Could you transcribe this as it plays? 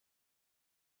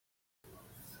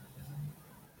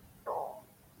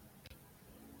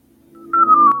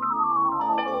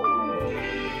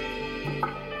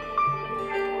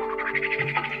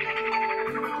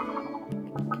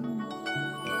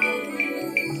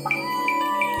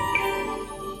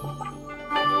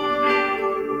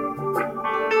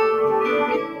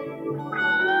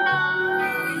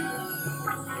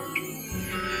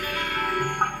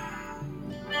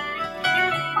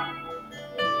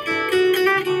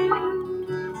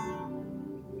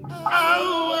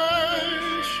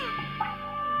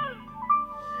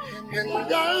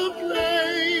The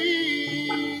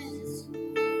place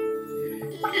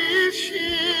is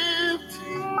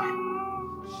shifting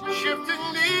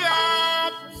the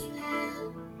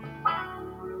atmosphere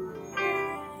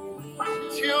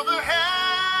till the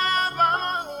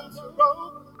heavens are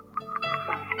open.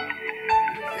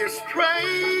 This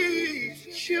praise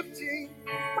shifting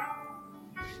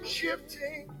the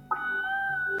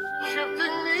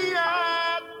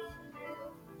atmosphere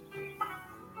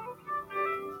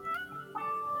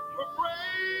for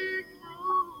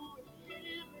breakthrough and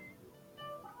healing.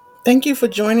 Thank you for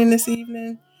joining this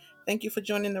evening. Thank you for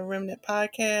joining the Remnant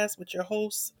Podcast with your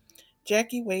host,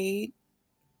 Jackie Wade.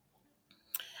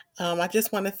 I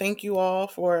just want to thank you all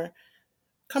for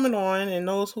coming on, and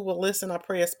those who will listen, I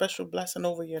pray a special blessing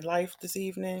over your life this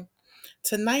evening.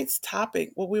 Tonight's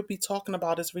topic, what we'll be talking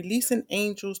about, is releasing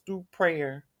angels through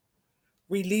prayer.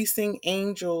 Releasing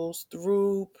angels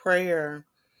through prayer.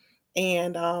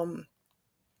 And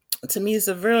to me, it's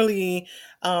a really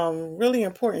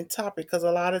important topic, because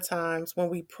a lot of times when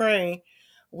we pray,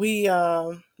 we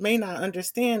may not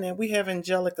understand that we have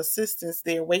angelic assistants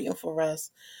there waiting for us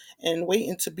and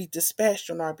waiting to be dispatched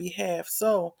on our behalf.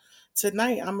 So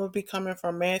tonight I'm going to be coming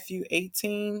from Matthew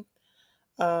 18,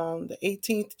 the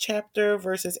 18th chapter,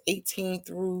 verses 18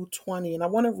 through 20. And I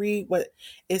want to read what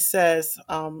it says.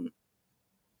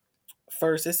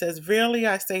 First, it says, "Verily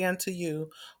I say unto you,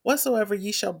 whatsoever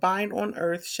ye shall bind on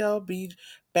earth shall be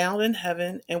bound in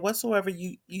heaven, and whatsoever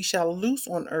ye shall loose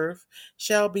on earth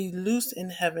shall be loosed in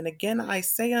heaven. Again I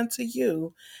say unto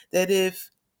you, that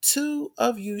if two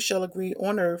of you shall agree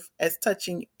on earth as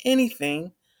touching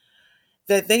anything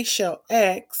that they shall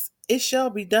ask, it shall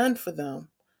be done for them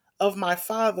of my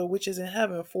Father which is in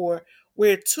heaven. For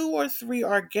where two or three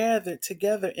are gathered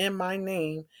together in my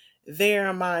name, there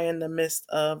am I in the midst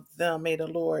of them." May the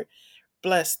Lord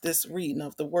bless this reading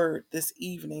of the word this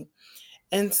evening.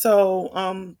 And so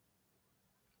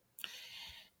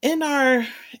in our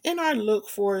look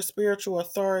for spiritual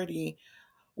authority,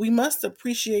 we must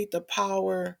appreciate the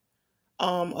power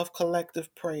of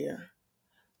collective prayer.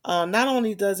 Not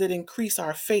only does it increase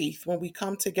our faith when we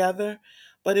come together,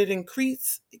 but it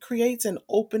creates an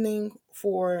opening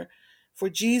for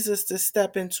Jesus to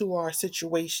step into our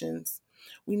situations.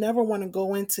 We never want to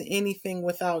go into anything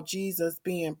without Jesus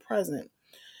being present,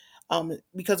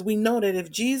 because we know that if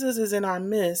Jesus is in our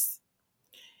midst,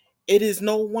 it is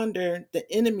no wonder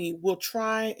the enemy will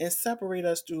try and separate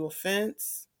us through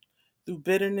offense, through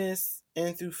bitterness,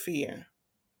 and through fear.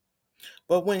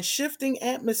 But when shifting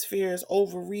atmospheres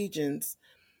over regions,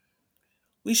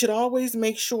 we should always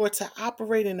make sure to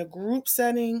operate in a group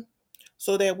setting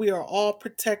so that we are all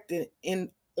protected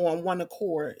on one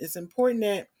accord. It's important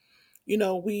that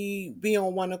we be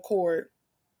on one accord,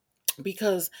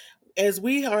 because as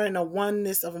we are in a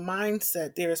oneness of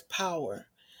mindset, there is power.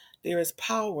 There is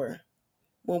power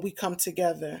when we come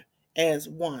together as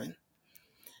one.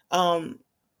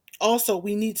 Also,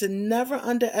 we need to never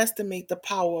underestimate the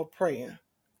power of prayer,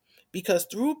 because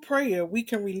through prayer, we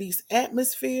can release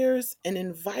atmospheres and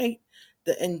invite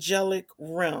the angelic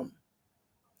realm.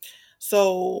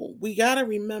 So we got to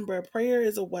remember, prayer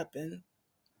is a weapon.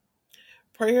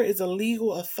 Prayer is a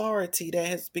legal authority that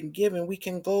has been given. We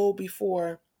can go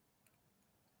before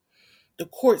the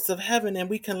courts of heaven and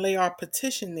we can lay our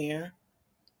petition there.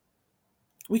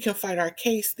 We can fight our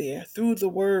case there through the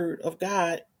word of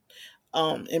God,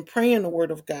 and praying the word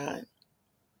of God.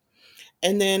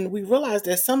 And then we realize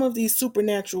that some of these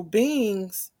supernatural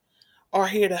beings are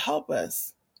here to help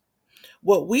us.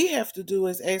 What we have to do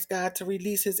is ask God to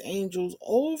release his angels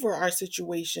over our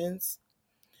situations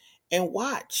and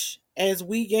watch as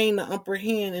we gain the upper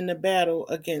hand in the battle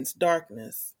against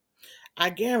darkness. I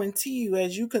guarantee you,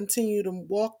 as you continue to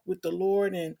walk with the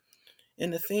Lord and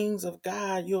in the things of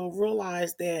God, you'll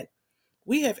realize that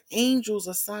we have angels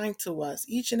assigned to us.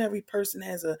 Each and every person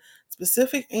has a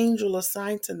specific angel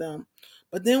assigned to them.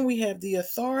 But then we have the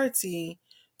authority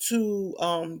to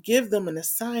give them an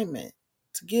assignment,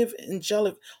 to give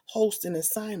angelic host an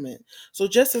assignment. So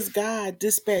just as God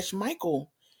dispatched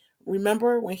Michael,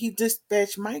 remember when he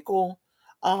dispatched Michael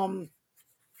on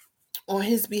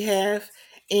his behalf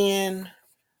in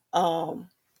um,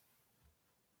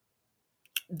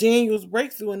 Daniel's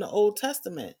breakthrough in the Old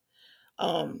Testament,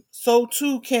 so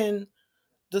too can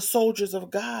the soldiers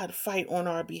of God fight on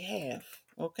our behalf.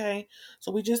 Okay,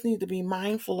 so we just need to be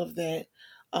mindful of that.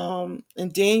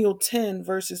 In Daniel 10,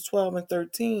 verses 12 and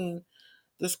 13,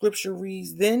 the scripture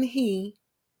reads, "Then he,"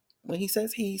 when he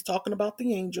says he's talking about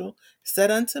the angel,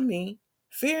 "said unto me,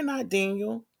 Fear not,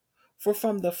 Daniel, for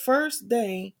from the first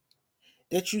day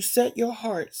that you set your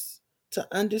hearts to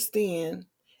understand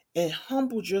and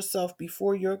humbled yourself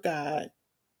before your God,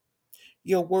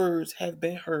 your words have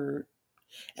been heard,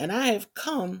 and I have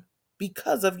come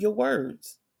because of your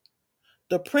words.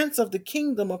 The prince of the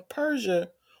kingdom of Persia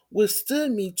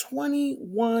withstood me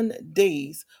 21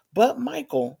 days, but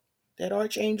Michael, that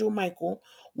archangel Michael,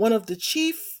 one of the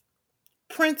chief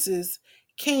princes,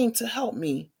 came to help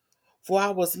me, for I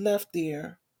was left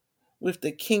there with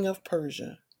the king of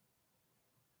Persia.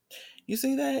 You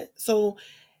see that? So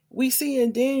we see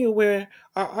in Daniel where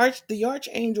the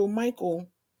archangel Michael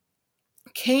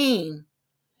came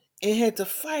and had to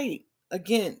fight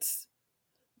against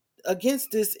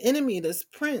this enemy, this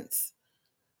prince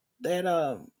that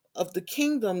of the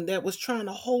kingdom that was trying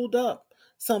to hold up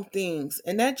some things.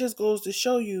 And that just goes to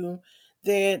show you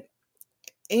that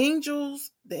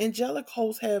angels, the angelic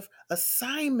hosts, have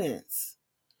assignments.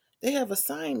 They have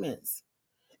assignments.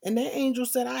 And that angel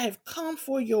said, I have come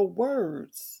for your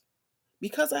words,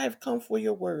 because I have come for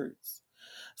your words.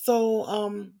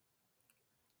 So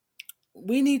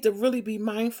we need to really be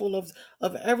mindful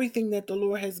of everything that the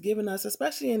Lord has given us,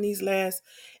 especially in these last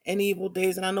and evil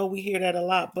days. And I know we hear that a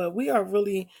lot, but we are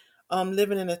really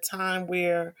living in a time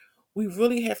where we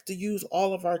really have to use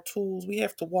all of our tools. We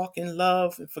have to walk in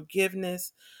love and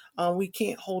forgiveness. We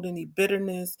can't hold any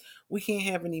bitterness. We can't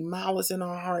have any malice in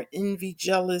our heart, envy,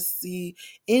 jealousy,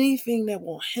 anything that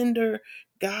will hinder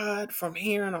God from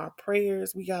hearing our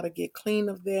prayers. We got to get clean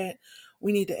of that.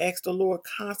 We need to ask the Lord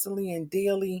constantly and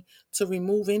daily to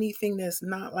remove anything that's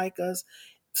not like us,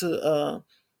 to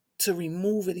to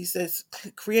remove it. He says,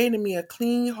 creating me a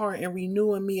clean heart and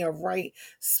renewing me a right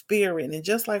spirit. And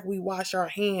just like we wash our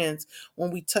hands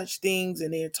when we touch things,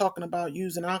 and they're talking about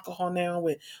using alcohol now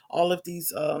with all of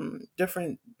these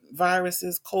different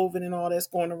viruses, COVID and all that's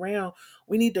going around,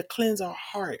 we need to cleanse our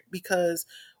heart, because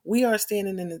we are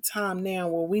standing in a time now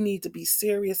where we need to be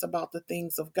serious about the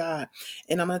things of God.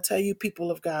 And I'm going to tell you, people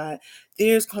of God,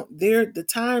 the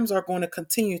times are going to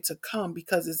continue to come,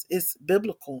 because it's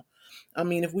biblical. I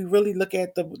mean, if we really look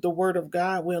at the word of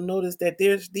God, we'll notice that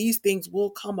these things will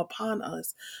come upon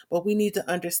us. But we need to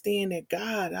understand that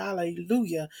God,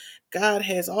 hallelujah, God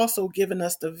has also given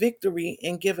us the victory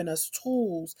and given us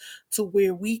tools to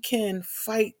where we can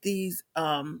fight these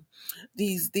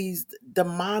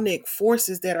demonic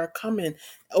forces that are coming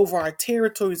over our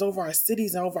territories, over our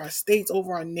cities, and over our states,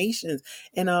 over our nations.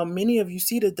 And many of you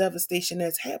see the devastation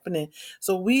that's happening.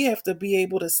 So we have to be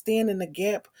able to stand in the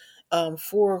gap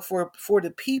for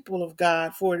the people of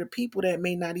God, for the people that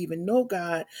may not even know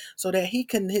God, so that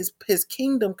his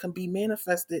kingdom can be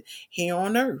manifested here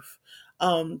on earth.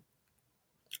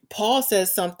 Paul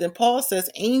says something. Paul says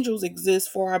angels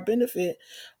exist for our benefit.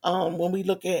 When we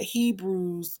look at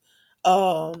Hebrews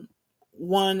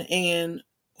 1 and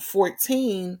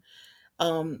 14,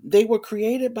 they were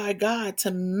created by God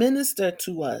to minister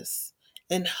to us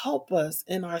and help us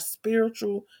in our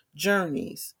spiritual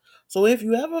journeys. So if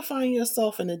you ever find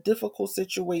yourself in a difficult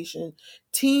situation,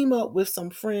 team up with some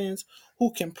friends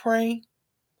who can pray.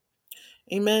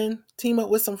 Amen. Team up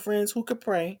with some friends who could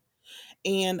pray,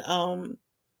 and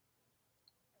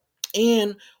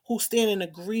and who stand in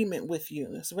agreement with you.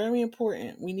 It's very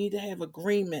important. We need to have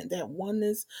agreement. That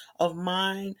oneness of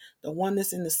mind, the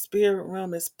oneness in the spirit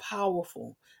realm, is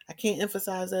powerful. I can't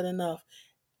emphasize that enough.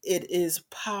 It is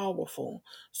powerful.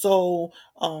 So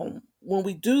when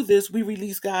we do this, we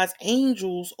release God's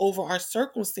angels over our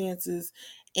circumstances,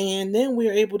 and then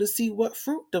we're able to see what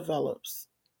fruit develops.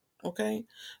 Okay.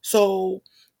 So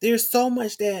there's so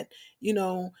much that,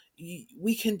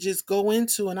 we can just go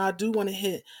into, and I do want to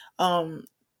hit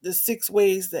the 6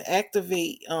 ways to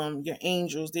activate your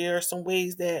angels. There are some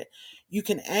ways that you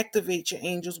can activate your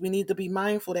angels. We need to be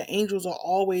mindful that angels are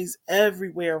always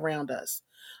everywhere around us.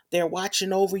 They're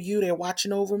watching over you, they're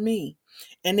watching over me,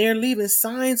 and they're leaving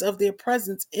signs of their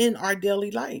presence in our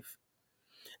daily life.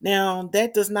 Now,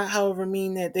 that does not, however,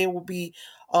 mean that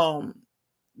um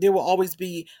there will always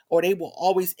be, or they will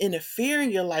always interfere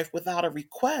in your life without a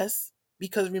request.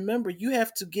 Because remember, you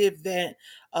have to give that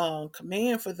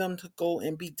command for them to go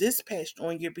and be dispatched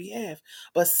on your behalf.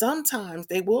 But sometimes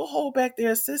they will hold back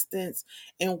their assistance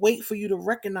and wait for you to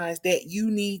recognize that you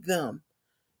need them.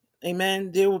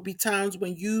 Amen. There will be times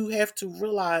when you have to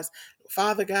realize,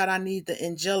 Father God, I need the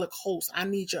angelic host. I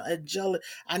need your angelic.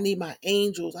 I need my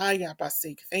angels.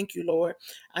 Thank you, Lord.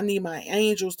 I need my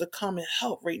angels to come and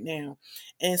help right now.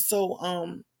 And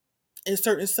so, in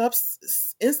certain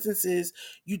instances,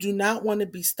 you do not want to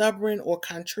be stubborn or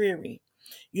contrary.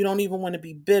 You don't even want to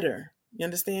be bitter. You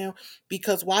understand?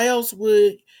 Because why else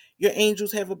would your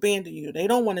angels have abandoned you? They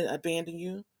don't want to abandon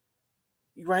you,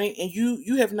 right? And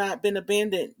you have not been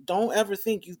abandoned. Don't ever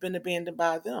think you've been abandoned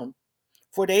by them,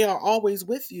 for they are always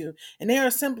with you, and they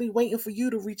are simply waiting for you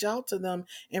to reach out to them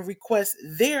and request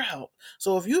their help.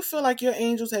 So if you feel like your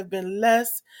angels have been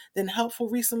less than helpful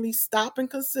recently, stop and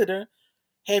consider,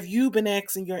 have you been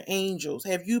asking your angels?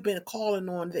 Have you been calling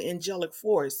on the angelic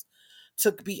force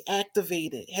to be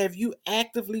activated? Have you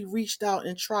actively reached out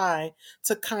and tried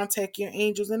to contact your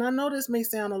angels? And I know this may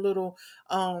sound a little,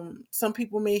 some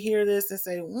people may hear this and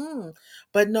say,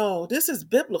 but no, this is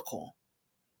biblical.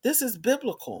 This is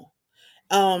biblical.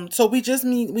 So we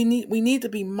need to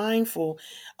be mindful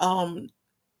um,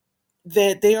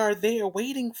 that they are there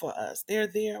waiting for us. They're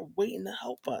there waiting to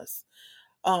help us.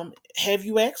 Have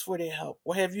you asked for their help,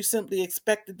 or have you simply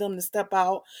expected them to step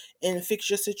out and fix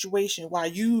your situation while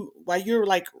you're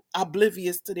like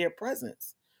oblivious to their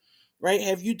presence? Right?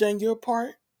 Have you done your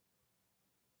part?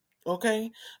 Okay,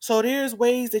 so there's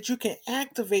ways that you can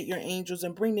activate your angels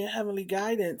and bring their heavenly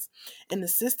guidance and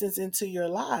assistance into your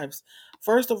lives.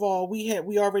 First of all, we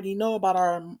already know about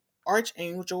our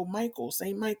archangel Michael,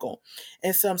 Saint Michael,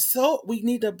 and we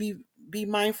need to be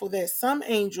mindful that some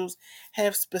angels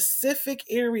have specific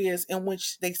areas in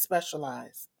which they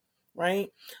specialize. Right,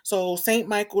 so Saint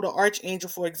Michael, the archangel,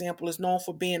 for example, is known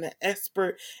for being an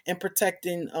expert in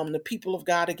protecting the people of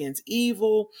God against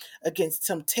evil, against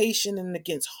temptation, and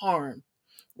against harm,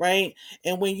 right?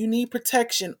 And when you need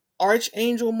protection,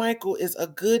 Archangel Michael is a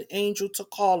good angel to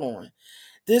call on.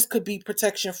 This could be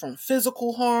protection from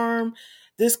physical harm.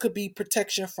 This could be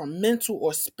protection from mental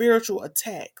or spiritual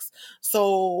attacks.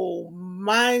 So,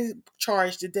 my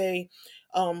charge today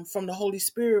from the Holy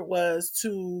Spirit was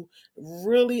to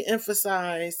really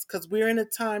emphasize, because we're in a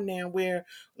time now where,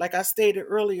 like I stated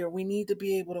earlier, we need to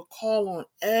be able to call on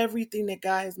everything that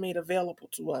God has made available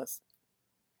to us.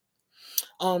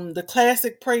 The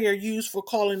classic prayer used for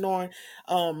calling on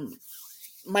um,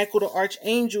 Michael the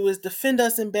Archangel is defend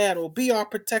us in battle, be our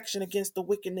protection against the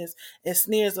wickedness and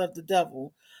snares of the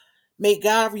devil. May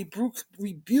God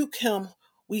rebuke him,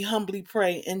 we humbly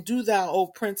pray. And do thou, O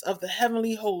Prince of the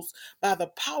heavenly host, by the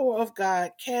power of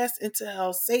God, cast into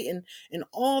hell Satan and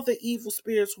all the evil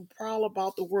spirits who prowl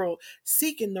about the world,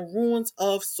 seeking the ruins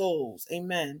of souls.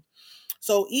 Amen.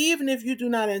 So even if you do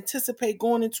not anticipate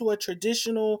going into a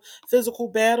traditional physical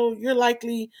battle, you're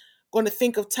likely going to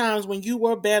think of times when you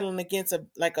were battling against a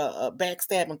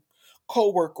backstabbing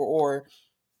coworker, or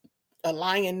a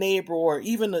lying neighbor, or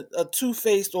even a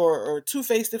two-faced or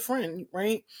two-faced friend,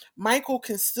 right? Michael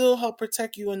can still help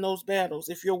protect you in those battles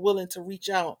if you're willing to reach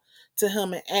out to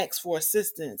him and ask for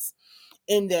assistance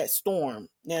in that storm.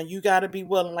 Now you got to be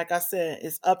willing. Like I said,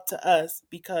 it's up to us,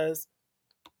 because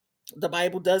the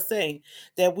Bible does say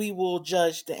that we will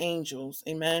judge the angels.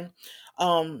 Amen.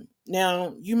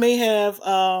 Now you may have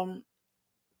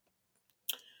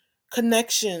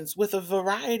connections with a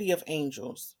variety of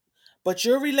angels, but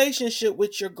your relationship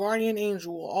with your guardian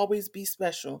angel will always be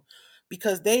special,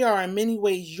 because they are in many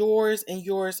ways yours and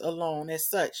yours alone. As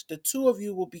such, the two of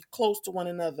you will be close to one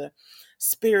another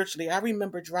spiritually. I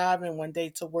remember driving one day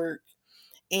to work,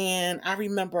 and I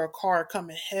remember a car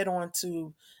coming head on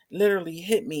to literally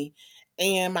hit me,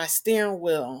 and my steering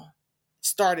wheel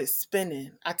started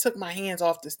spinning. I took my hands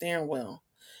off the steering wheel,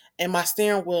 and my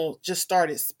steering wheel just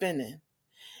started spinning,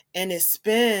 and it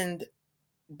spinned,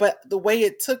 but the way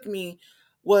it took me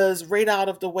was right out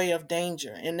of the way of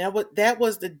danger. And that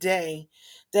was the day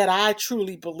that I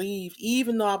truly believed,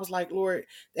 even though I was like, Lord,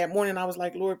 that morning I was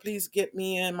like, Lord, please get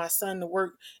me and my son to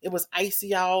work. It was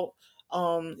icy out.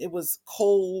 It was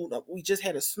cold. We just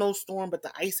had a snowstorm, but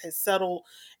the ice had settled.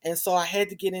 And so I had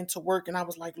to get into work, and I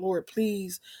was like, Lord,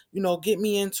 please, get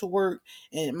me into work.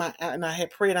 And I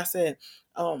had prayed, I said,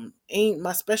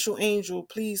 my special angel,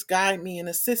 please guide me and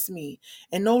assist me.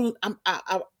 And no,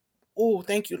 oh,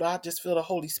 thank you, Lord. I just feel the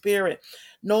Holy Spirit.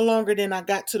 No longer than I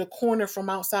got to the corner from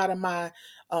outside of my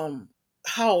um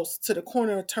house, to the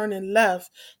corner, turning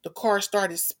left, the car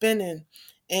started spinning,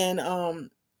 and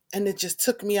it just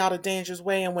took me out of danger's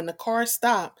way. And when the car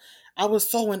stopped, I was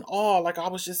so in awe, like I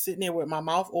was just sitting there with my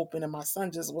mouth open, and my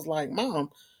son just was like, Mom,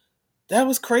 that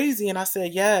was crazy. And I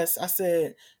said, yes. I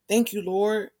said, thank you,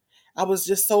 Lord. I was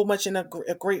just so much in a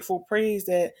grateful praise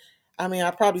that, I mean,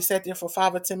 I probably sat there for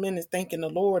 5 or 10 minutes thanking the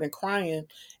Lord and crying.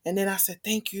 And then I said,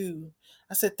 thank you.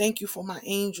 I said, thank you for my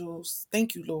angels.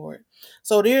 Thank you, Lord.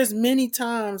 So there's many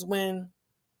times when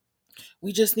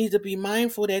we just need to be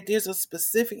mindful that there's a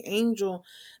specific angel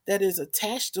that is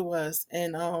attached to us.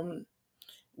 And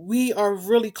we are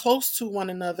really close to one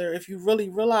another. If you really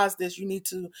realize this,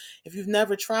 if you've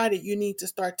never tried it, you need to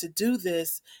start to do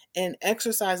this and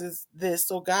exercises this,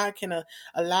 so God can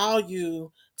allow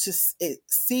you to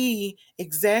see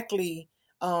exactly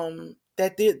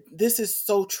that this is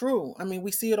so true. I mean,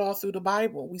 we see it all through the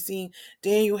Bible. We seen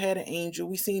Daniel had an angel.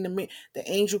 We seen the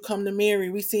angel come to Mary.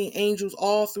 We seen angels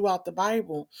all throughout the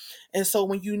Bible. And so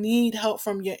when you need help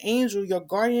from your angel, your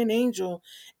guardian angel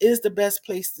is the best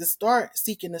place to start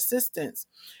seeking assistance.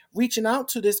 Reaching out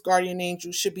to this guardian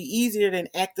angel should be easier than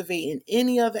activating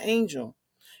any other angel,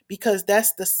 because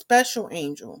that's the special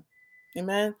angel.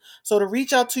 Amen. So to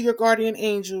reach out to your guardian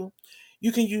angel,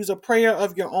 you can use a prayer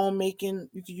of your own making.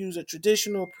 You can use a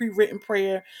traditional pre-written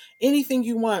prayer, anything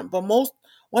you want. But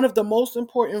one of the most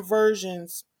important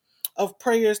versions of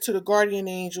prayers to the guardian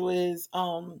angel is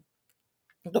the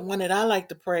one that I like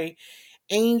to pray.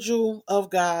 Angel of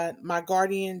God, my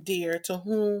guardian dear, to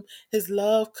whom his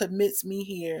love commits me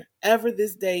here, ever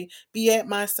this day be at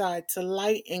my side to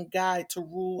light and guide, to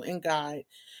rule and guide.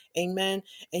 Amen.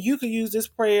 And you can use this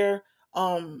prayer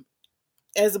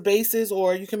as a basis,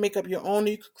 or you can make up your own.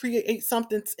 You could create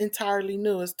something entirely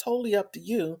new. It's totally up to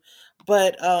you.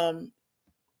 But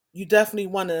you definitely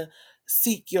want to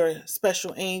seek your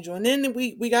special angel. And then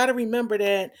we got to remember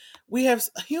that we have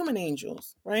human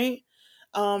angels, right?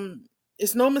 um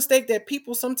it's no mistake that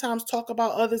people sometimes talk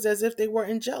about others as if they were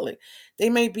angelic. They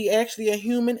may be actually a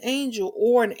human angel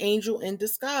or an angel in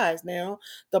disguise. Now,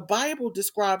 the Bible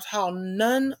describes how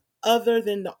none other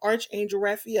than the archangel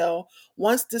Raphael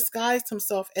once disguised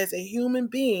himself as a human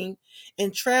being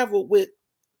and traveled with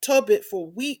Tobit for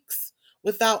weeks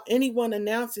without anyone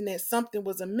announcing that something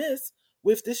was amiss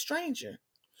with this stranger.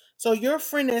 So your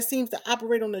friend that seems to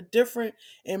operate on a different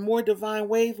and more divine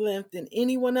wavelength than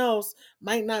anyone else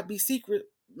might not secretly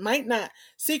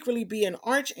be an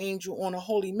archangel on a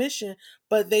holy mission,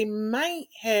 but they might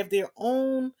have their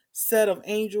own set of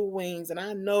angel wings. And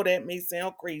I know that may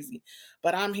sound crazy,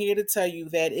 but I'm here to tell you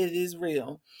that it is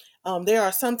real. They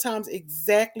are sometimes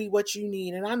exactly what you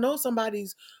need. And I know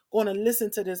somebody's going to listen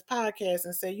to this podcast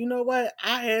and say, you know what?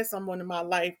 I had someone in my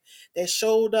life that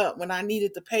showed up when I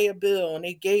needed to pay a bill and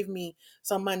they gave me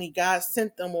some money. God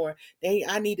sent them, or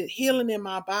I needed healing in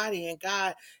my body and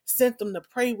God sent them to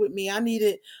pray with me.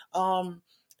 Um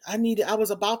I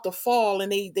was about to fall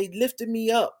and they lifted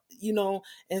me up.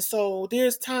 And so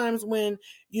there's times when,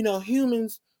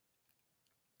 humans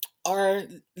are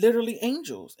literally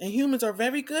angels, and humans are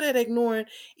very good at ignoring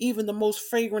even the most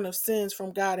fragrant of sins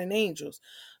from God and angels.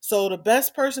 So the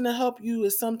best person to help you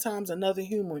is sometimes another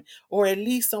human, or at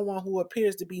least someone who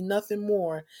appears to be nothing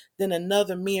more than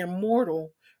another mere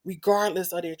mortal,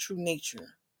 regardless of their true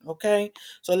nature. Okay,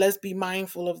 so let's be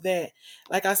mindful of that.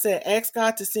 Like I said, ask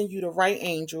God to send you the right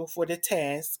angel for the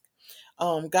task.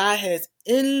 God has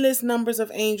endless numbers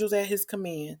of angels at his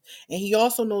command, and he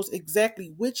also knows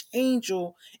exactly which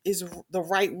angel is the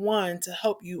right one to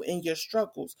help you in your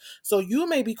struggles. So you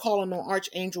may be calling on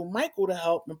Archangel Michael to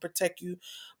help and protect you,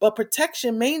 but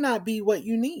protection may not be what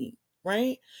you need,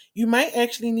 right? You might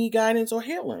actually need guidance or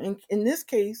healing. And in this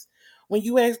case, when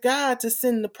you ask God to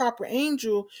send the proper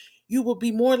angel, you will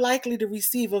be more likely to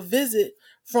receive a visit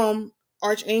from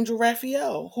Archangel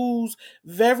Raphael, whose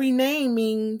very name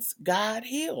means God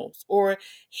heals, or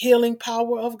healing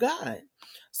power of God.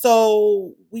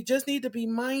 So we just need to be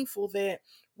mindful that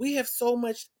we have so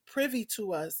much privy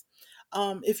to us.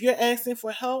 If you're asking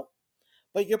for help,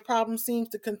 but your problem seems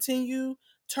to continue,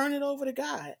 turn it over to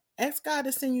God. Ask God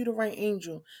to send you the right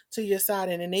angel to your side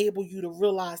and enable you to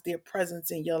realize their presence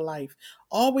in your life.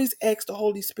 Always ask the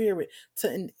Holy Spirit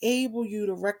to enable you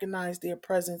to recognize their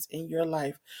presence in your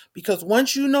life. Because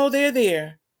once you know they're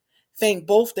there, thank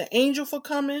both the angel for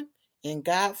coming and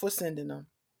God for sending them.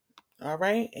 All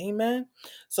right. Amen.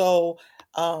 So,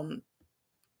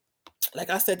 like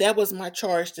I said, that was my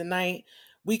charge tonight.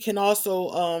 We can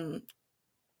also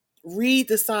read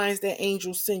the signs that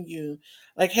angels send you.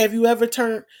 Like, have you ever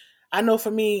turned? I know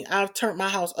for me, I've turned my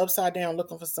house upside down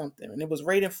looking for something, and it was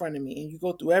right in front of me. And you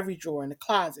go through every drawer in the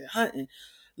closet, hunting,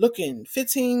 looking,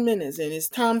 15 minutes, and it's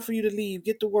time for you to leave,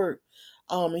 get to work.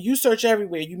 And you search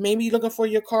everywhere. You may be looking for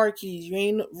your car keys. You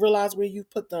ain't realize where you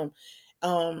put them.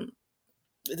 Um,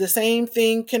 the same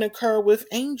thing can occur with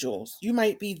angels. You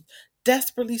might be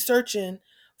desperately searching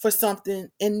for something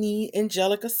and need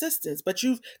angelic assistance, but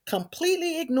you've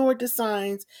completely ignored the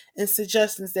signs and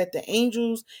suggestions that the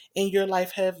angels in your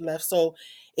life have left. So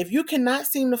if you cannot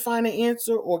seem to find an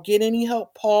answer or get any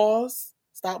help, pause,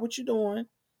 stop what you're doing,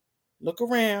 look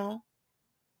around,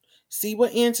 see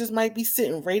what answers might be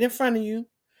sitting right in front of you,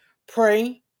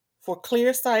 pray for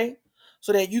clear sight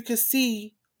so that you can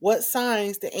see what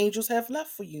signs the angels have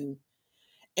left for you.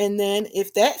 And then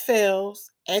if that fails,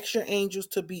 ask your angels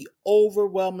to be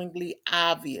overwhelmingly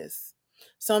obvious.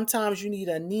 Sometimes you need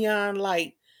a neon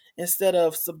light instead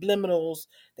of subliminals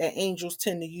that angels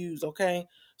tend to use, okay?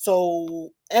 So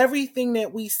everything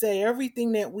that we say,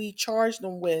 everything that we charge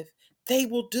them with, they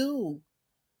will do.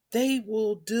 They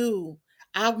will do.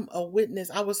 I'm a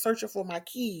witness. I was searching for my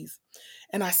keys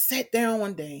and I sat down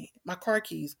one day, my car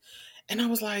keys, and I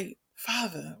was like,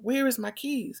 Father, where is my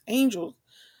keys? Angels,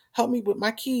 help me with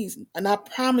my keys. And I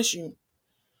promise you,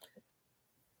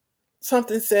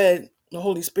 something said, the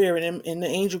Holy Spirit and the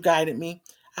angel guided me.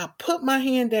 I put my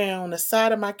hand down on the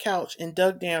side of my couch and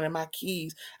dug down in my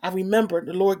keys. I remembered,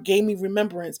 the Lord gave me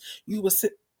remembrance. You were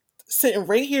sitting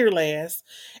right here last,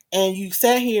 and you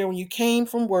sat here when you came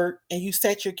from work, and you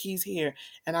set your keys here,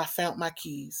 and I found my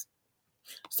keys.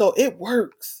 So it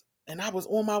works. And I was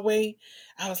on my way.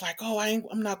 I was like, oh, I'm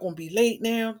not going to be late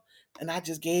now. And I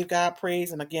just gave God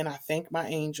praise. And again, I thank my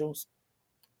angels.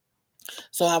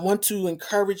 So I want to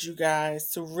encourage you guys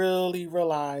to really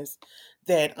realize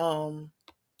that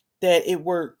that it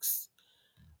works.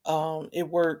 It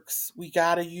works. We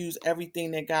got to use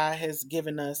everything that God has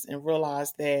given us and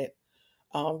realize that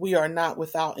we are not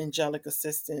without angelic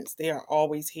assistance. They are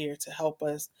always here to help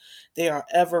us. They are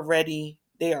ever ready.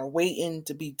 They are waiting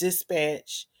to be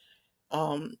dispatched.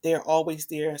 They're always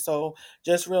there. So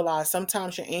just realize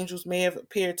sometimes your angels may have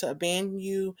appeared to abandon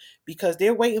you because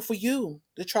they're waiting for you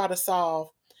to try to solve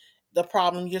the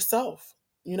problem yourself.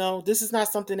 You know, this is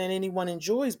not something that anyone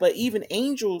enjoys, but even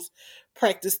angels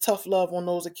practice tough love on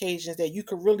those occasions that you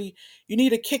could really, you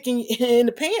need a kick in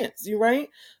the pants, you right?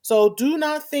 So do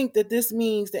not think that this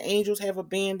means the angels have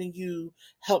abandoned you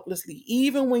helplessly.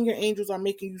 Even when your angels are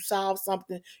making you solve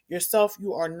something yourself,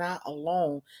 you are not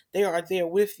alone. They are there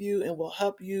with you and will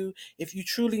help you if you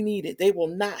truly need it. They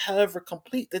will not, however,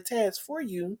 complete the task for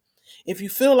you. If you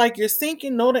feel like you're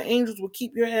sinking, know the angels will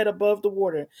keep your head above the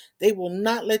water. They will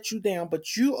not let you down,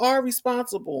 but you are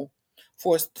responsible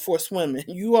for swimming.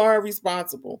 You are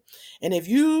responsible. And if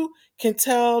you can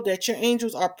tell that your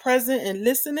angels are present and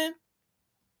listening,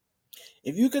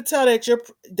 if you could tell that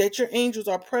your angels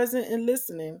are present and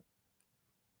listening,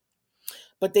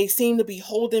 but they seem to be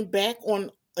holding back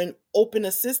on an open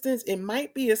assistance, it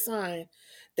might be a sign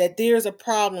that there's a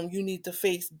problem you need to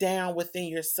face down within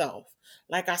yourself.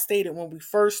 Like I stated when we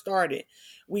first started,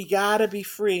 we gotta be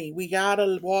free. We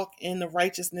gotta walk in the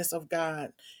righteousness of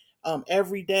God.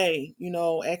 Every day,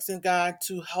 asking God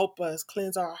to help us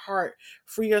cleanse our heart,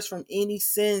 free us from any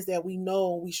sins that we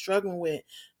know we struggling with,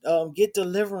 get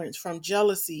deliverance from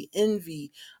jealousy,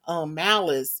 envy,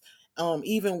 malice,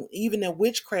 even a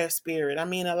witchcraft spirit. I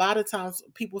mean, a lot of times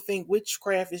people think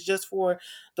witchcraft is just for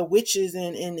the witches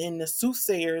and the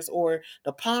soothsayers or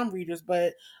the palm readers,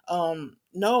 but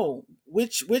no,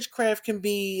 witchcraft can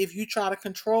be if you're trying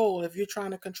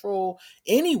to control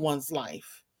anyone's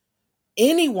life,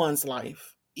 anyone's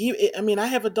life. I mean, I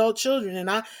have adult children,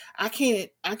 and I can't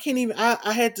even.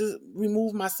 I had to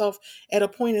remove myself at a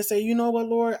point and say, you know what,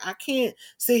 Lord, I can't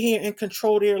sit here and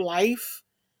control their life.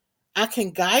 I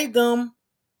can guide them.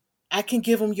 I can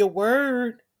give them your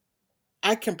word.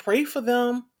 I can pray for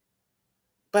them,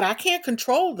 but I can't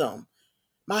control them.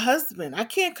 My husband, I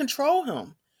can't control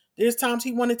him. There's times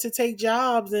he wanted to take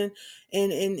jobs and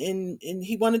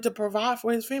he wanted to provide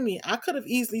for his family. I could have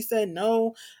easily said,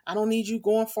 no, I don't need you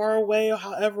going far away or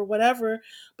however, whatever.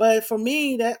 But for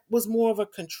me, that was more of a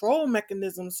control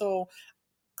mechanism. So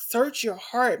search your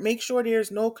heart, make sure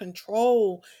there's no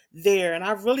control there. And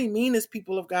I really mean this,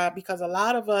 people of God, because a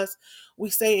lot of us, we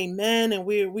say amen and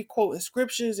we quoting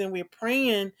scriptures and we're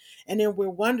praying, and then we're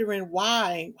wondering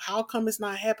why, how come it's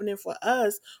not happening for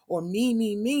us, or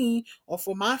me, or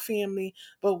for my family.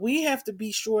 But we have to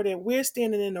be sure that we're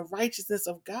standing in the righteousness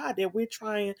of God, that we're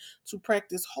trying to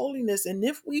practice holiness. And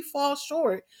if we fall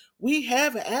short, we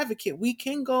have an advocate. We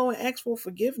can go and ask for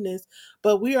forgiveness,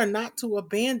 but we are not to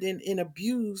abandon and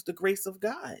abuse the grace of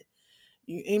God.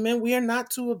 Amen. We are not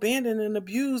to abandon and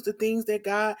abuse the things that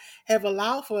God have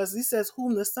allowed for us. He says,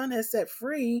 whom the Son has set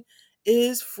free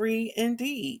is free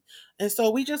indeed. And so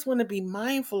we just want to be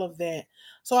mindful of that.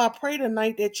 So I pray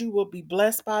tonight that you will be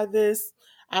blessed by this.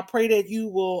 I pray that you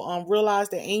will realize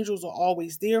that angels are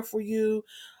always there for you.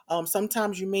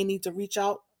 Sometimes you may need to reach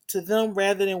out to them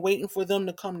rather than waiting for them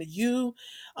to come to you.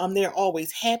 They're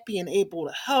always happy and able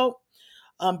to help.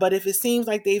 But if it seems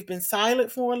like they've been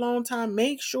silent for a long time,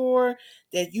 make sure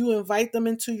that you invite them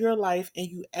into your life and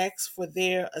you ask for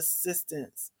their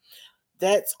assistance.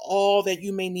 That's all that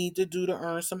you may need to do to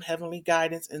earn some heavenly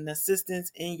guidance and assistance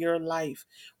in your life.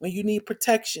 When you need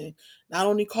protection, not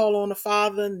only call on the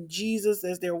Father and Jesus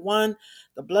as their one,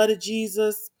 the blood of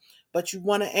Jesus, but you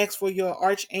want to ask for your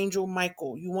Archangel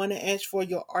Michael. You want to ask for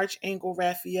your Archangel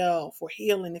Raphael for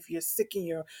healing if you're sick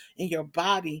in your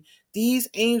body. These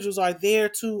angels are there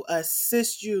to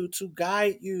assist you, to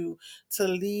guide you, to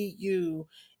lead you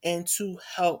and to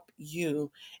help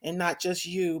you, and not just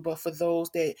you, but for those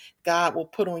that God will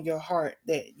put on your heart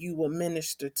that you will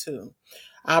minister to.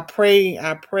 I pray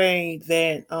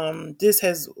that this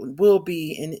has will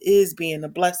be and is being a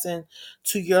blessing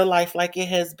to your life like it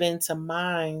has been to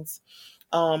mine's.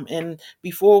 And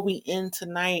before we end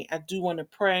tonight, I do want to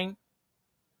pray.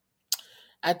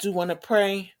 I do want to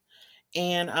pray,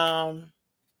 and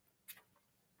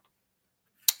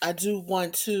I do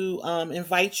want to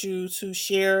invite you to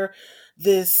share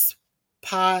this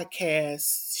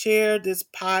podcast. Share this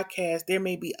podcast. There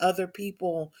may be other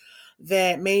people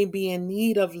that may be in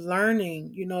need of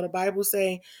learning. You know, the Bible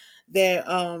say that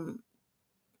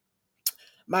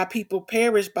my people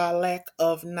perish by lack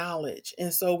of knowledge.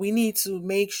 And so we need to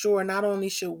make sure not only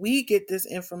should we get this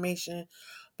information,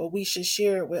 but we should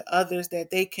share it with others that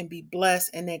they can be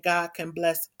blessed and that God can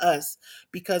bless us.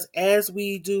 Because as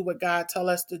we do what God tells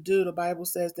us to do, the Bible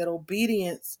says that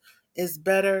obedience is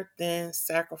better than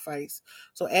sacrifice.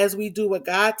 So as we do what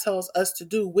God tells us to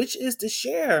do, which is to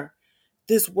share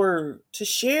this word, to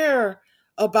share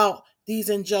about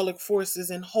these angelic forces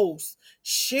and hosts,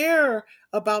 share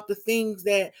about the things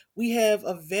that we have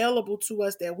available to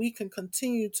us that we can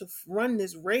continue to run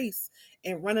this race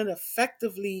and run it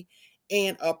effectively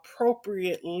and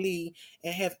appropriately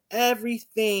and have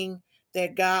everything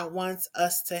that God wants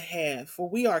us to have. For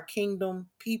we are kingdom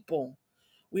people.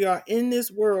 We are in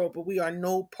this world, but we are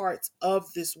no parts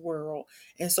of this world.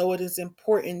 And so it is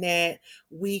important that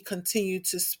we continue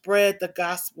to spread the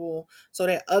gospel so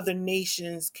that other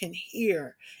nations can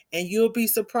hear. And you'll be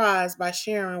surprised by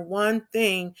sharing one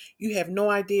thing, you have no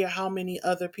idea how many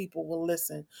other people will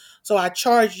listen. So I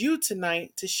charge you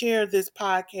tonight to share this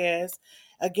podcast.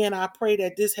 Again, I pray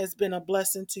that this has been a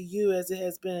blessing to you as it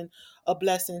has been a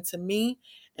blessing to me.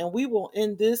 And we will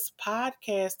end this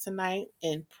podcast tonight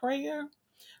in prayer,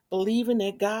 believing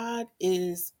that God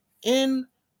is in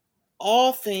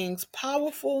all things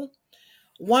powerful,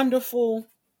 wonderful,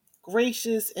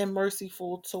 gracious, and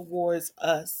merciful towards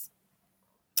us.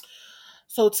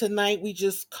 So tonight we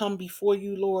just come before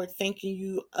you, Lord, thanking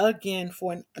you again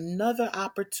for another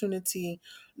opportunity,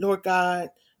 Lord God,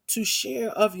 to share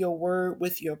of your word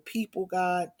with your people,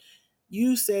 God.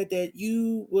 You said that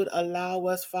you would allow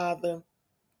us, Father,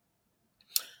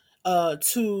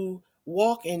 to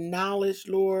walk in knowledge,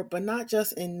 Lord, but not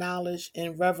just in knowledge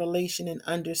and revelation and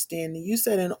understanding. You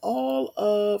said in all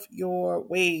of your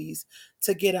ways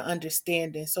to get an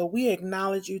understanding. So we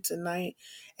acknowledge you tonight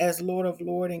as Lord of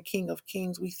Lord and King of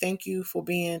Kings. We thank you for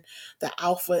being the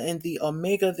Alpha and the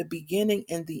Omega, the beginning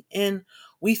and the end.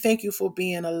 We thank you for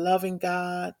being a loving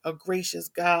God, a gracious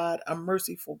God, a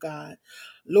merciful God.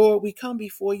 Lord, we come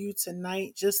before you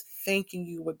tonight just thanking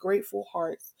you with grateful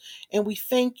hearts. And we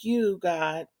thank you,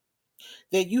 God,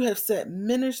 that you have set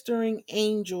ministering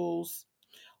angels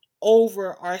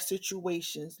over our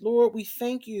situations. Lord, we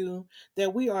thank you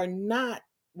that we are not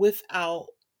without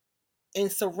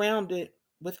and surrounded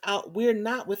without, we're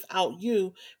not without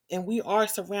you, and we are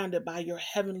surrounded by your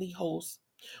heavenly hosts.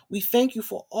 We thank you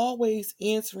for always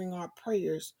answering our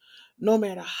prayers, no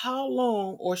matter how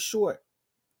long or short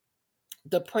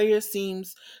the prayer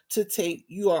seems to take.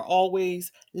 You are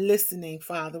always listening,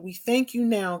 Father. We thank you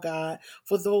now, God,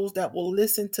 for those that will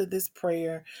listen to this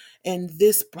prayer and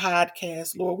this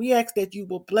podcast. Lord, we ask that you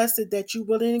will bless it, that you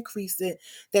will increase it,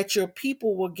 that your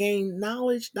people will gain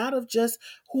knowledge, not of just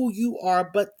who you are,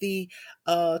 but the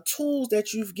tools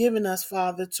that you've given us,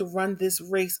 Father, to run this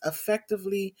race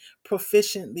effectively,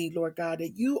 proficiently, Lord God,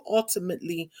 that you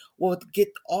ultimately will get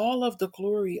all of the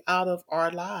glory out of our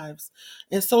lives.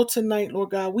 And so tonight,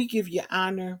 Lord God, we give you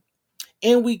honor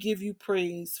and we give you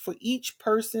praise for each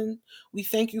person. We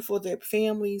thank you for their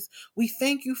families. We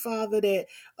thank you, Father, that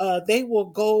they will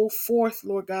go forth,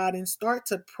 Lord God, and start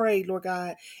to pray, Lord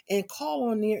God, and call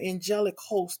on their angelic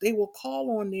host. They will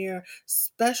call on their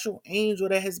special angel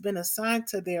that has been assigned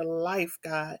to their life,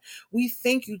 God. We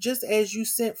thank you just as you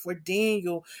sent for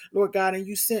Daniel, Lord God, and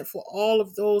you sent for all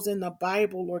of those in the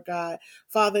Bible, Lord God,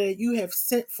 Father, that you have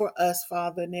sent for us,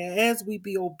 Father. Now, as we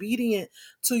be obedient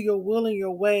to your will and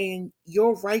your way and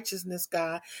your righteousness,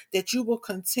 God, that you will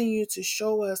continue to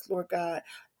show us, Lord God,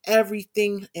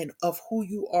 everything and of who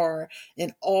you are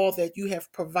and all that you have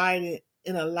provided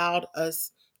and allowed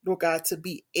us Lord God, to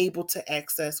be able to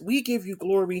access. We give you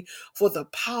glory for the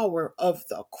power of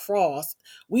the cross.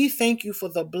 We thank you for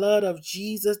the blood of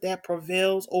Jesus that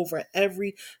prevails over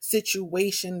every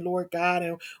situation, Lord God.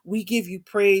 And we give you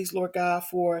praise, Lord God,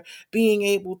 for being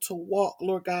able to walk,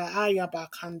 Lord God,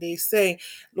 Ayabakande say,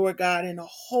 Lord God, in a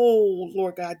whole,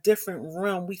 Lord God, different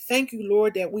realm. We thank you,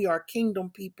 Lord, that we are kingdom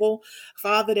people,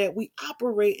 Father, that we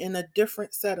operate in a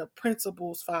different set of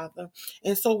principles, Father.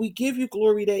 And so we give you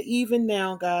glory that even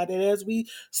now, God, that as we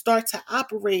start to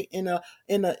operate in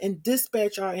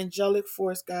dispatch our angelic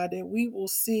force, God, that we will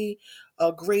see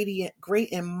a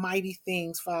great and mighty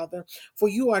things, Father. For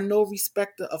you are no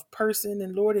respecter of person.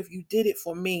 And Lord, if you did it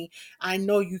for me, I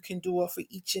know you can do it for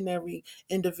each and every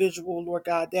individual, Lord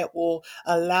God, that will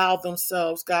allow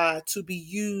themselves, God, to be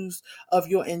used of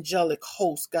your angelic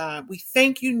host, God. We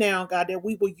thank you now, God, that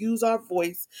we will use our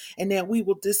voice and that we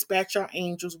will dispatch our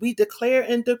angels. We declare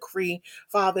and decree,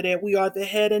 Father, that we are the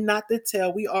head and not the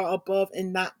tail. We are above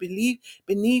and not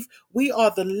beneath. We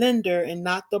are the lender and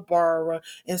not the borrower.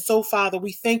 And so, Father,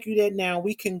 we thank you that now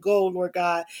we can go, Lord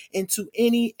God, into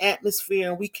any atmosphere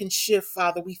and we can shift,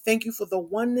 Father. We thank you for the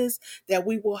oneness that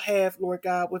we will have, Lord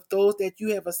God, with those that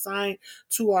you have assigned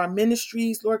to our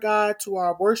ministries, Lord God, to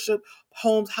our worship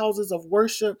homes, houses of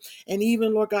worship, and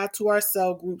even, Lord God, to our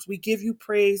cell groups. We give you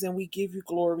praise and we give you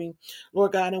glory,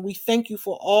 Lord God, and we thank you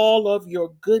for all of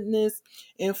your goodness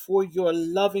and for your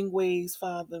loving ways,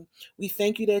 Father. We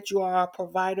thank you that you are our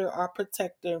provider, our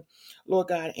protector, Lord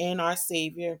God, and our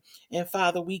Savior. And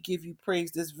Father, we give you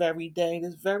praise this very day,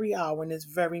 this very hour, and this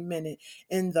very minute.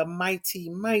 In the mighty,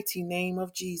 mighty name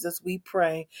of Jesus, we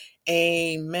pray.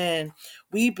 Amen.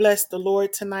 We bless the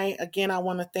Lord tonight. Again, I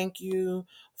want to thank you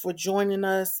for joining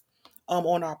us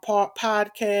on our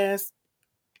podcast.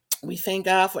 We thank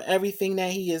God for everything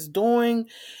that He is doing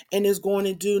and is going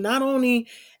to do, not only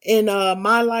in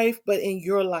my life, but in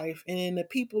your life and in the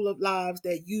people of lives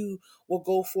that you will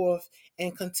go forth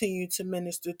and continue to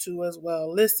minister to as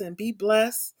well. Listen, be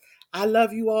blessed. I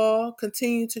love you all.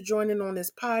 Continue to join in on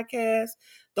this podcast.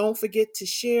 Don't forget to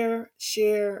share.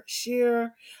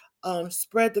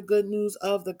 Spread the good news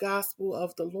of the gospel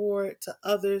of the Lord to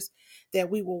others, that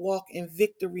we will walk in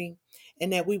victory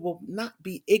and that we will not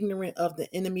be ignorant of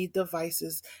the enemy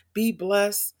devices. Be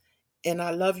blessed. And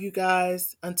I love you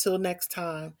guys. Until next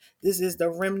time, this is the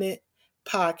Remnant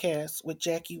Podcast with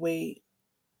Jackie Wade.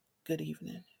 Good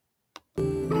evening.